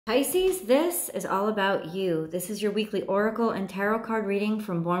Pisces, this is all about you. This is your weekly oracle and tarot card reading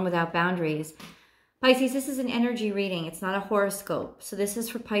from Born Without Boundaries. Pisces, this is an energy reading. It's not a horoscope. So this is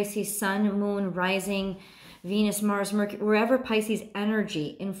for Pisces, Sun, Moon, Rising, Venus, Mars, Mercury, wherever Pisces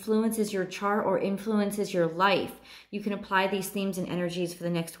energy influences your chart or influences your life. You can apply these themes and energies for the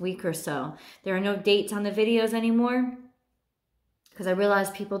next week or so. There are no dates on the videos anymore, because I realize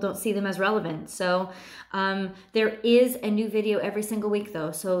people don't see them as relevant. So there is a new video every single week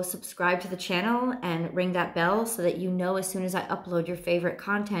though. So subscribe to the channel and ring that bell so that you know as soon as I upload your favorite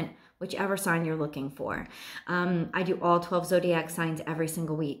content, whichever sign you're looking for. I do all 12 zodiac signs every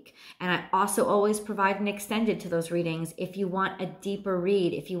single week. And I also always provide an extended to those readings if you want a deeper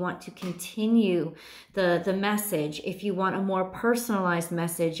read, if you want to continue the message, if you want a more personalized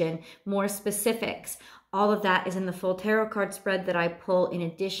message and more specifics. All of that is in the full tarot card spread that I pull in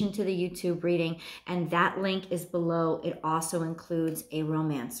addition to the YouTube reading, and that link is below. It also includes a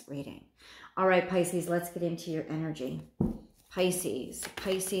romance reading. All right, Pisces, let's get into your energy. Pisces,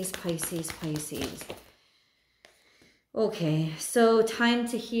 Pisces, Pisces, Pisces. Okay, so time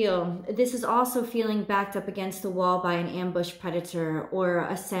to heal. This is also feeling backed up against the wall by an ambush predator or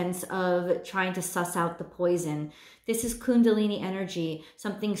a sense of trying to suss out the poison. This is Kundalini energy,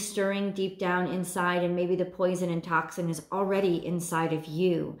 something stirring deep down inside, and maybe the poison and toxin is already inside of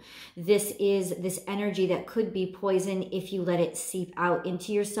you. This is this energy that could be poison if you let it seep out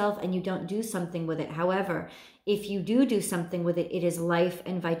into yourself and you don't do something with it. However, if you do something with it, it is life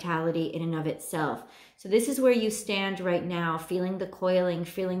and vitality in and of itself. So this is where you stand right now, feeling the coiling,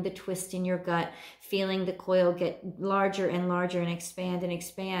 feeling the twist in your gut, feeling the coil get larger and larger and expand and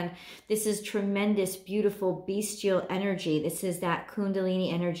expand. This is tremendous, beautiful, bestial energy. This is that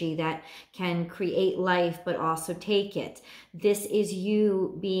Kundalini energy that can create life, but also take it. This is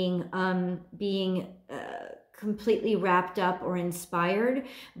you being completely wrapped up or inspired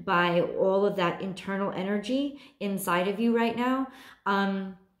by all of that internal energy inside of you right now.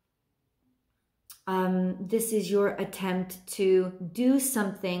 This is your attempt to do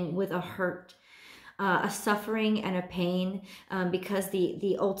something with a hurt, a suffering and a pain, because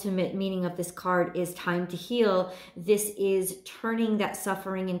the ultimate meaning of this card is time to heal. This is turning that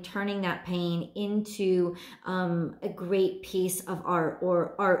suffering and turning that pain into a great piece of art,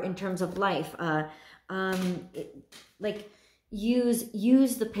 or art in terms of life. Like use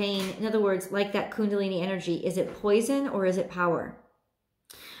the pain. In other words, like that Kundalini energy, is it poison or is it power?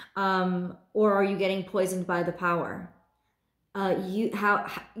 Or are you getting poisoned by the power? Use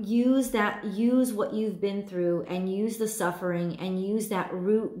what you've been through, and use the suffering, and use that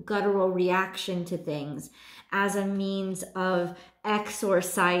root guttural reaction to things as a means of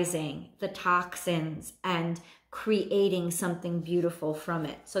exorcising the toxins and creating something beautiful from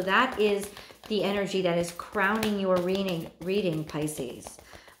it. So that is the energy that is crowning your reading, Pisces.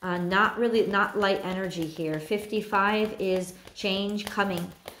 Not light energy here. 55 is change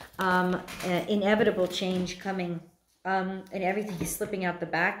coming, inevitable change coming, and everything is slipping out the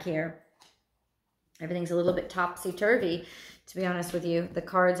back here. Everything's a little bit topsy-turvy, to be honest with you. The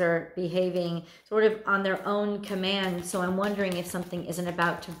cards are behaving sort of on their own command, so I'm wondering if something isn't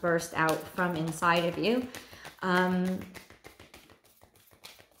about to burst out from inside of you.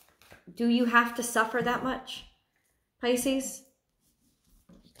 Do you have to suffer that much, Pisces?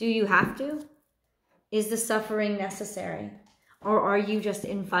 Do you have to? Is the suffering necessary? Or are you just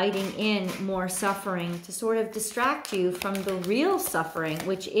inviting in more suffering to sort of distract you from the real suffering,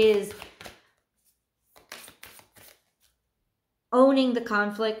 which is owning the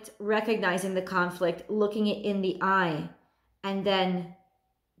conflict, recognizing the conflict, looking it in the eye, and then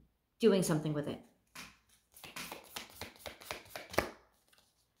doing something with it?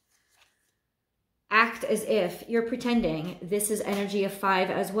 Act as if you're pretending. This is energy of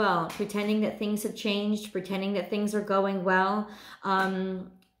 5 as well. Pretending that things have changed, pretending that things are going well,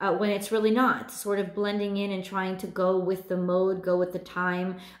 when it's really not. Sort of blending in and trying to go with the mode, go with the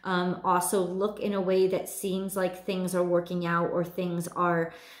time. Also look in a way that seems like things are working out, or things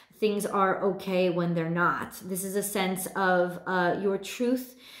are okay when they're not. This is a sense of your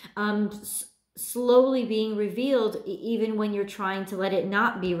truth slowly being revealed, even when you're trying to let it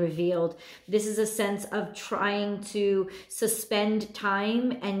not be revealed. This is a sense of trying to suspend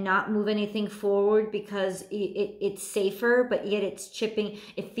time and not move anything forward because it's safer, but yet it's chipping.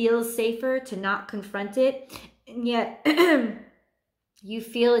 It feels safer to not confront it, and yet you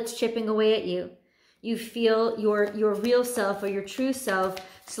feel it's chipping away at you. You feel your real self, or your true self,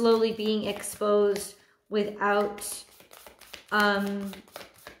 slowly being exposed without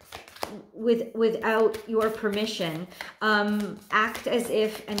without your permission. Act as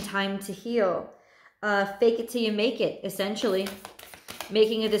if, and time to heal. Fake it till you make it, essentially.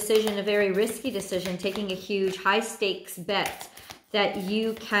 making a decision, a very risky decision, taking a huge high stakes bet that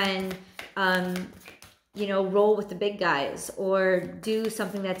you can, you know, roll with the big guys or do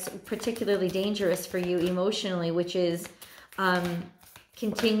something that's particularly dangerous for you emotionally, which is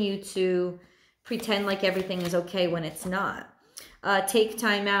continue to pretend like everything is okay when it's not. Take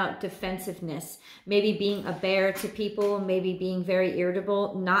time out, defensiveness, maybe being a bear to people, maybe being very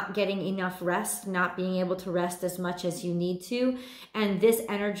irritable, not getting enough rest, not being able to rest as much as you need to. And this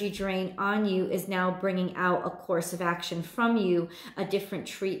energy drain on you is now bringing out a course of action from you, a different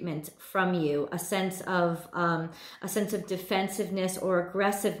treatment from you, a sense of defensiveness or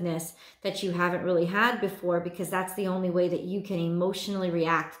aggressiveness that you haven't really had before, because that's the only way that you can emotionally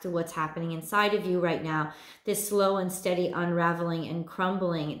react to what's happening inside of you right now. This slow and steady unraveling and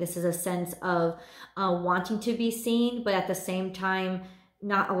crumbling. This is a sense of wanting to be seen, but at the same time,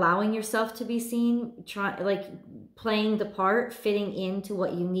 not allowing yourself to be seen, like playing the part, fitting into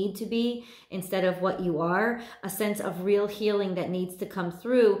what you need to be instead of what you are, a sense of real healing that needs to come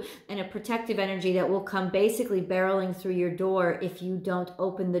through, and a protective energy that will come basically barreling through your door if you don't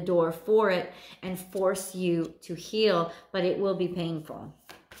open the door for it and force you to heal, but it will be painful.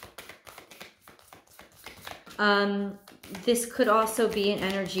 This could also be an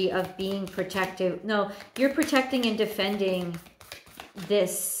energy of being protective. No, you're protecting and defending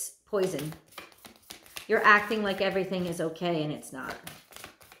this poison. You're acting like everything is okay and it's not.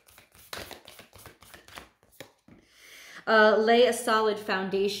 Lay a solid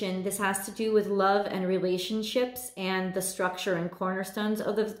foundation. This has to do with love and relationships and the structure and cornerstones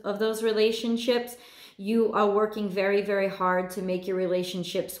of those relationships. You are working very, very hard to make your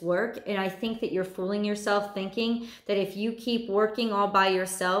relationships work. And I think that you're fooling yourself thinking that if you keep working all by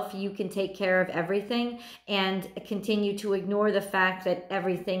yourself, you can take care of everything and continue to ignore the fact that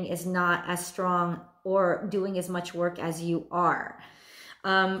everything is not as strong or doing as much work as you are.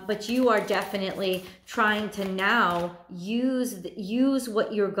 But you are definitely trying to now use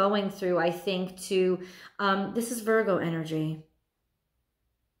what you're going through, I think, to, this is Virgo energy.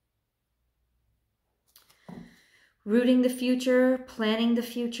 Rooting the future, planning the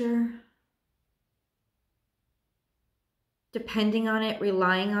future, depending on it,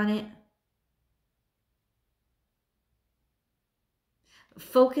 relying on it,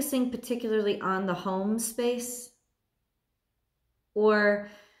 focusing particularly on the home space, or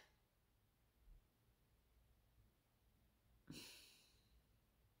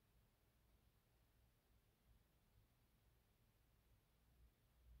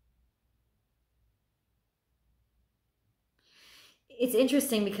it's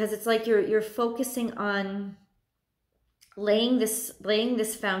interesting because it's like you're focusing on laying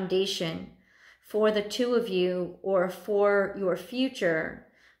this foundation for the two of you or for your future,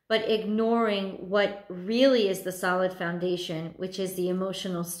 but ignoring what really is the solid foundation, which is the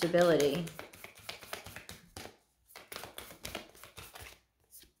emotional stability.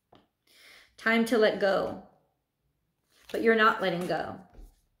 Time to let go, but you're not letting go.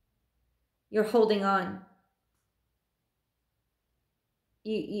 You're holding on.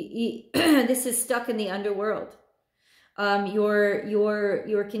 This is stuck in the underworld.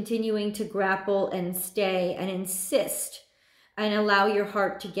 You're continuing to grapple and stay and insist and allow your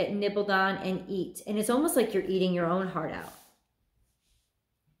heart to get nibbled on and eat. And it's almost like you're eating your own heart out.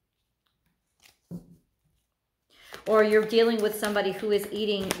 Or you're dealing with somebody who is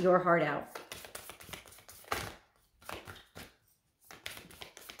eating your heart out.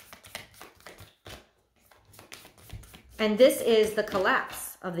 And this is the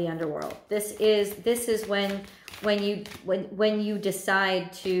collapse of the underworld. This is when you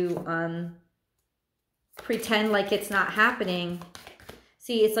decide to pretend like it's not happening.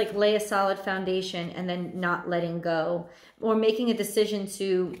 See, it's like lay a solid foundation and then not letting go, or making a decision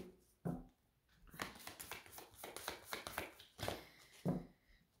to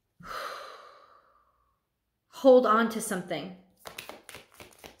hold on to something,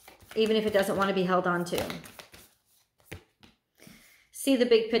 even if it doesn't want to be held on to. See the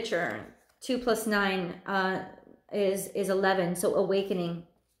big picture. 2 + 9 is 11. So awakening.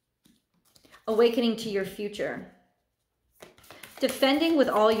 Awakening to your future. Defending with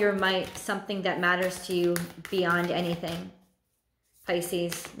all your might something that matters to you beyond anything.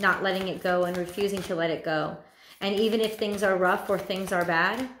 Pisces. Not letting it go and refusing to let it go. And even if things are rough or things are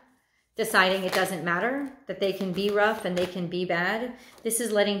bad, deciding it doesn't matter, that they can be rough and they can be bad. This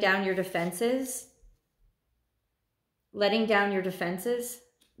is letting down your defenses. Letting down your defenses,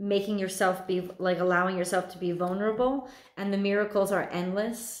 making yourself be, like allowing yourself to be vulnerable, and the miracles are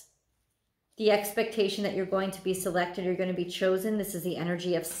endless. The expectation that you're going to be selected, you're going to be chosen. This is the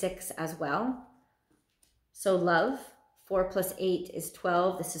energy of 6 as well. So love, 4 plus 8 is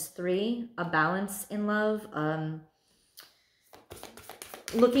 12. This is 3. A balance in love.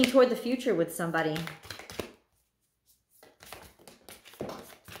 Looking toward the future with somebody.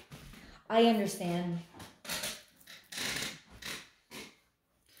 I understand.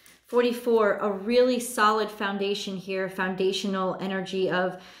 44, a really solid foundation here. Foundational energy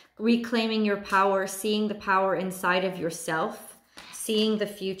of reclaiming your power, seeing the power inside of yourself, seeing the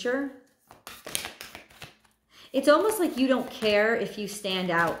future. It's almost like you don't care if you stand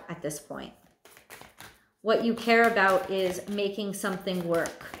out at this point. What you care about is making something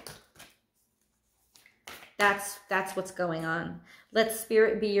work. That's what's going on. Let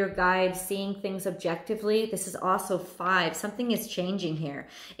spirit be your guide, seeing things objectively. This is also 5. Something is changing here.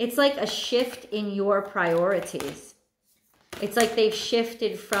 It's like a shift in your priorities. It's like they've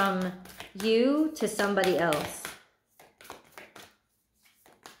shifted from you to somebody else.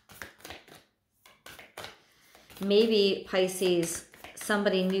 Maybe, Pisces,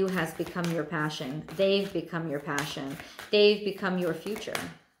 somebody new has become your passion. They've become your passion. They've become your future.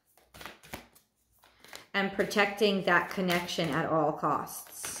 And protecting that connection at all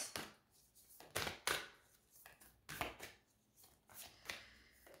costs.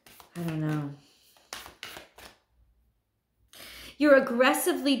 I don't know. You're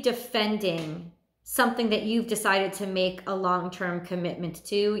aggressively defending something that you've decided to make a long-term commitment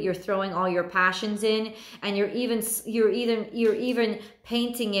to. You're throwing all your passions in, and you're even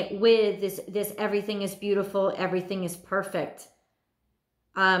painting it with this everything is beautiful, everything is perfect.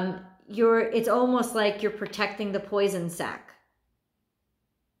 It's almost like you're protecting the poison sac.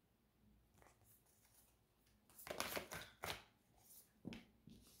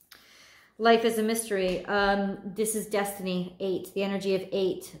 Life is a mystery. This is destiny, 8, the energy of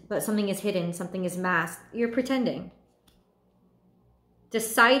 8, but something is hidden, something is masked. You're pretending.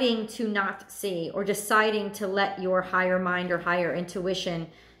 Deciding to not see, or deciding to let your higher mind or higher intuition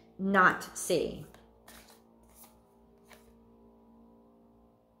not see.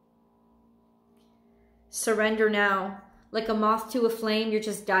 Surrender now. Like a moth to a flame, you're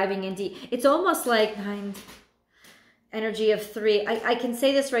just diving in deep. It's almost like 9, energy of 3. I can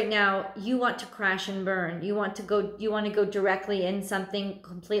say this right now. You want to crash and burn. You want to go directly in something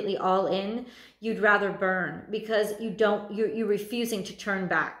completely all in. You'd rather burn because you're refusing to turn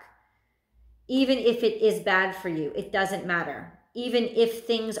back. Even if it is bad for you, it doesn't matter. Even if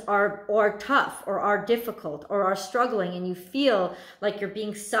things are tough or are difficult or are struggling and you feel like you're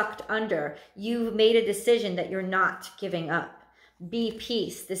being sucked under, you've made a decision that you're not giving up. Be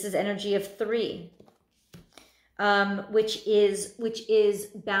peace. This is energy of 3. Which is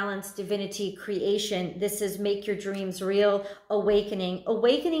balance, divinity, creation. This is make your dreams real,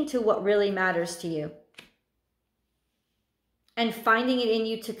 awakening to what really matters to you. And finding it in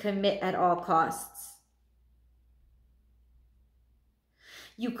you to commit at all costs.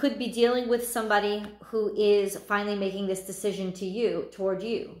 You could be dealing with somebody who is finally making this decision toward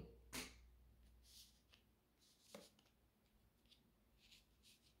you.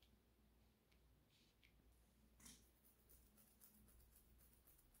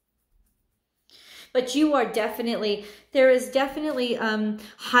 But you are definitely, there is definitely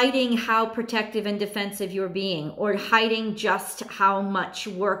hiding how protective and defensive you're being, or hiding just how much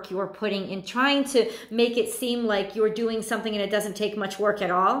work you're putting in, trying to make it seem like you're doing something and it doesn't take much work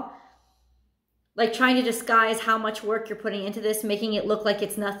at all. Like trying to disguise how much work you're putting into this, making it look like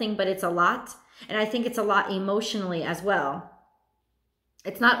it's nothing, but it's a lot. And I think it's a lot emotionally as well.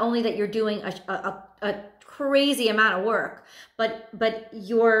 It's not only that you're doing a crazy amount of work, but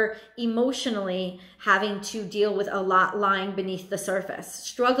you're emotionally having to deal with a lot lying beneath the surface,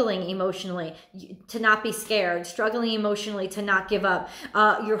 struggling emotionally to not be scared, struggling emotionally to not give up.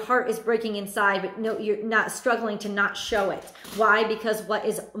 Your heart is breaking inside, but no, you're not struggling to not show it. Why? Because what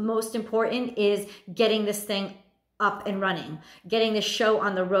is most important is getting this thing up and running, getting this show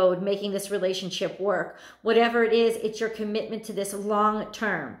on the road, making this relationship work. Whatever it is, it's your commitment to this long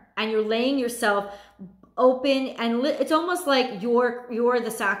term, and you're laying yourself open, and it's almost like you're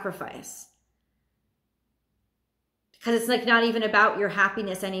the sacrifice, because it's like not even about your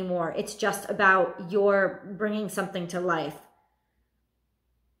happiness anymore. It's just about your bringing something to life,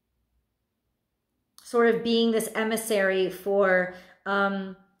 sort of being this emissary for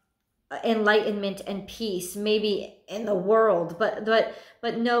enlightenment and peace, maybe in the world,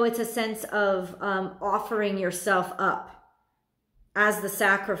 but no, it's a sense of offering yourself up as the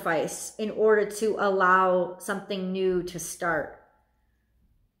sacrifice in order to allow something new to start.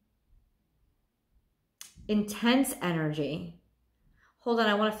 Intense energy. Hold on,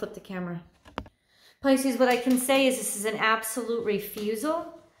 I want to flip the camera. Pisces, what I can say is this is an absolute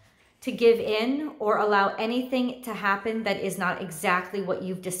refusal to give in or allow anything to happen that is not exactly what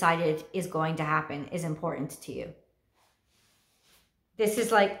you've decided is going to happen is important to you. This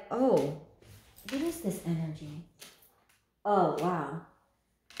is like, oh, what is this energy? Oh, wow.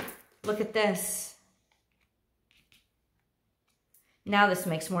 Look at this. Now this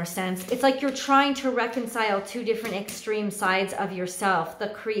makes more sense. It's like you're trying to reconcile two different extreme sides of yourself, the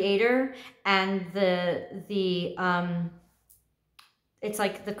creator and it's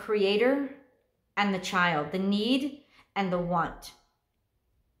like the creator and the child, the need and the want.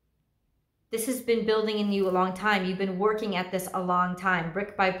 This has been building in you a long time. You've been working at this a long time,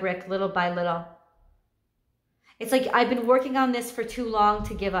 brick by brick, little by little. It's like, I've been working on this for too long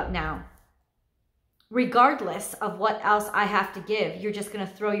to give up now. Regardless of what else I have to give, you're just going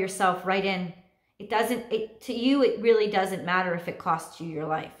to throw yourself right in. To you, it really doesn't matter if it costs you your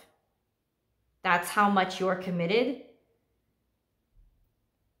life. That's how much you're committed.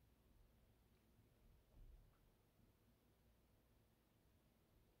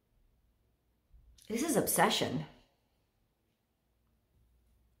 This is obsession.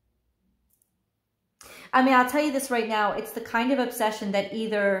 I mean, I'll tell you this right now. It's the kind of obsession that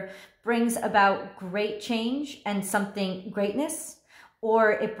either brings about great change and something greatness,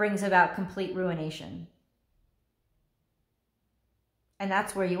 or it brings about complete ruination. And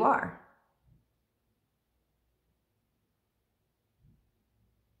that's where you are.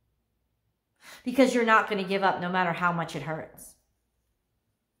 Because you're not going to give up no matter how much it hurts.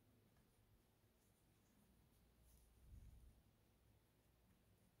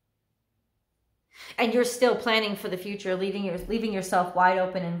 And you're still planning for the future, leaving yourself wide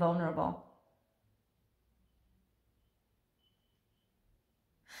open and vulnerable.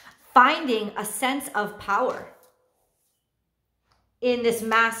 Finding a sense of power in this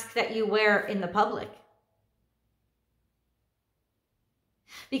mask that you wear in the public.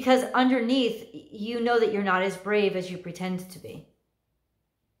 Because underneath, you know that you're not as brave as you pretend to be.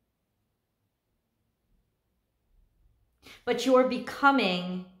 But you're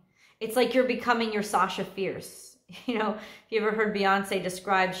becoming... It's like you're becoming your Sasha Fierce. You know, if you ever heard Beyonce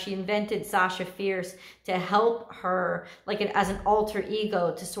described, she invented Sasha Fierce to help her, like as an alter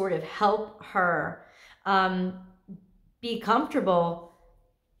ego, to sort of help her be comfortable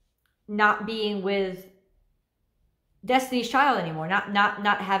not being with Destiny's Child anymore,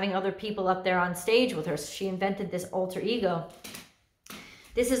 not having other people up there on stage with her. So she invented this alter ego.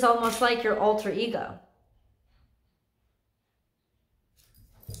 This is almost like your alter ego.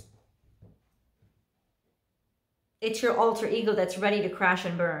 It's your alter ego that's ready to crash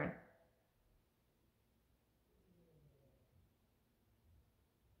and burn.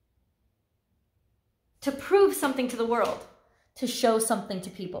 To prove something to the world. To show something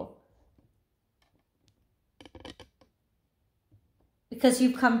to people. Because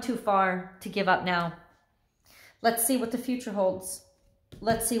you've come too far to give up now. Let's see what the future holds.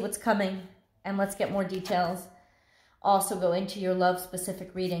 Let's see what's coming. And let's get more details. Also go into your love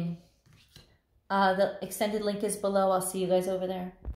specific reading. The extended link is below. I'll see you guys over there.